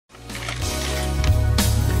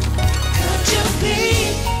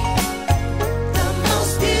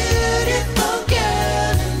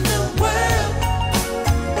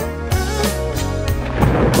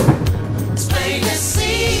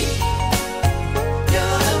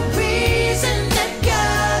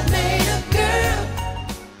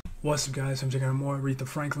What's up, guys? I'm checking out more Aretha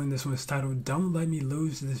Franklin. This one is titled Don't Let Me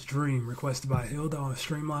Lose This Dream, requested by Hilda on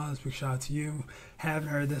Streamlabs. Big shout out to you. Haven't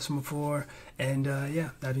heard this one before. And yeah,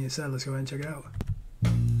 that being said, let's go ahead and check it out.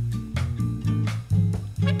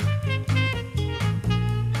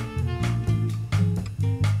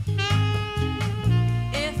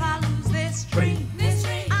 If I lose this dream,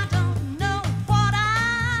 I don't know what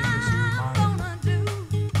I'm gonna do.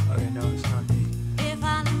 Okay, no, it's not me. If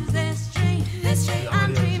I lose this dream,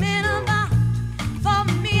 I'm dreaming about for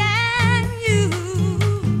me and you.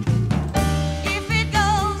 If it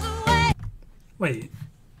goes away. Wait,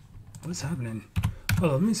 what's happening?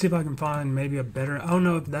 Hold on, let me see if I can find maybe a better. I don't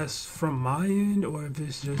know if that's from my end or if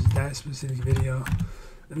it's just that specific video.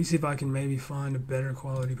 Let me see if I can maybe find a better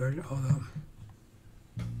quality version. Hold on.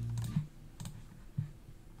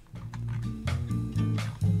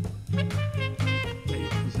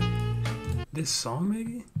 Wait, is it this song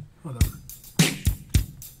maybe? Hold on.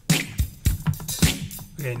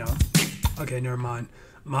 Okay, no. Okay, never mind.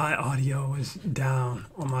 My audio was down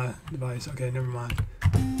on my device. Okay, never mind.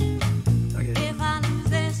 Okay. If I lose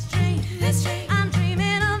this dream, I'm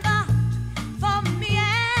dreaming about for me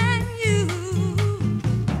and you.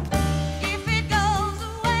 If it goes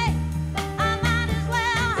away, I might as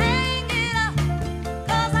well hang it up,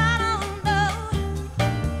 'cause I don't know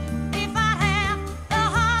if I'd have the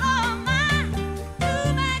heart of mine to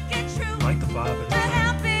make it true, I like the vibe of to it.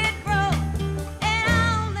 help it grow. And I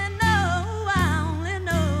only know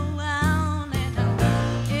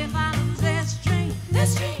if I lose this dream,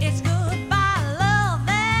 it's goodbye love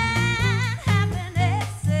and happiness.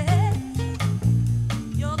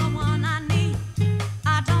 You're the one I need.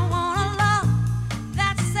 I don't want a love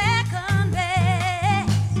that's second best.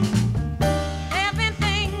 There've been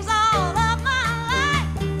things all of my life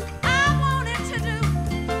I wanted to do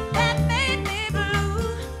that made me blue.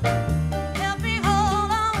 Help me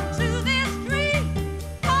hold on to this dream,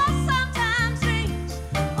 'cause sometimes dreams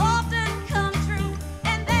often come true,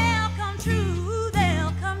 and they'll come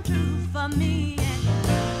true for me and you.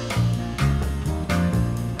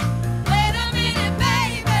 Wait a minute,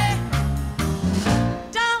 baby.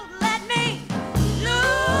 Don't let me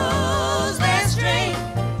lose this dream.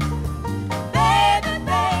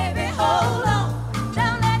 Baby, hold on.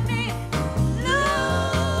 Don't let me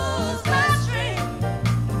lose this dream.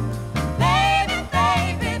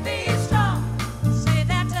 Baby, be strong. Say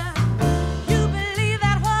that you believe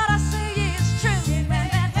that what I say is true.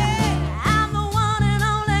 I'm the one and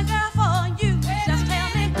only girl for you. Just tell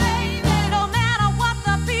me, baby, no matter what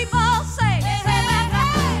the people say, say that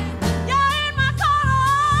you're in my corner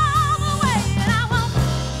all the way, and I won't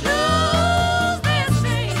lose this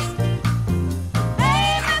dream.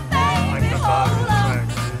 Like Baby, the vibe of hold the on. track,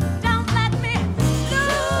 man. Don't let me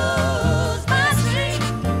lose my dream.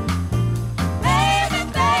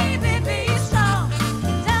 Baby, be strong.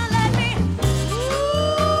 Don't let me,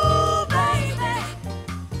 ooh, baby.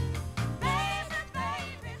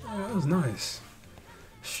 That was nice.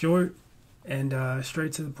 Short and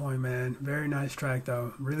straight to the point, man. Very nice track,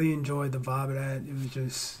 though. Really enjoyed the vibe of that. It was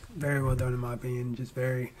just very well done, in my opinion. Just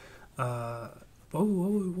very.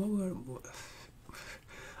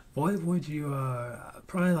 What would you?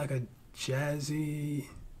 Probably like a jazzy.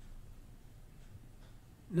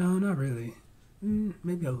 No, not really.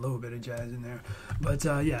 Maybe a little bit of jazz in there. But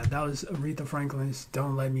yeah, that was Aretha Franklin's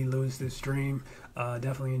Don't Let Me Lose This Dream.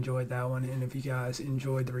 Definitely enjoyed that one. And if you guys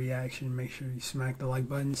enjoyed the reaction, make sure you smack the like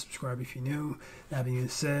button, subscribe if you're new. That being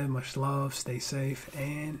said, much love, stay safe,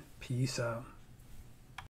 and peace out.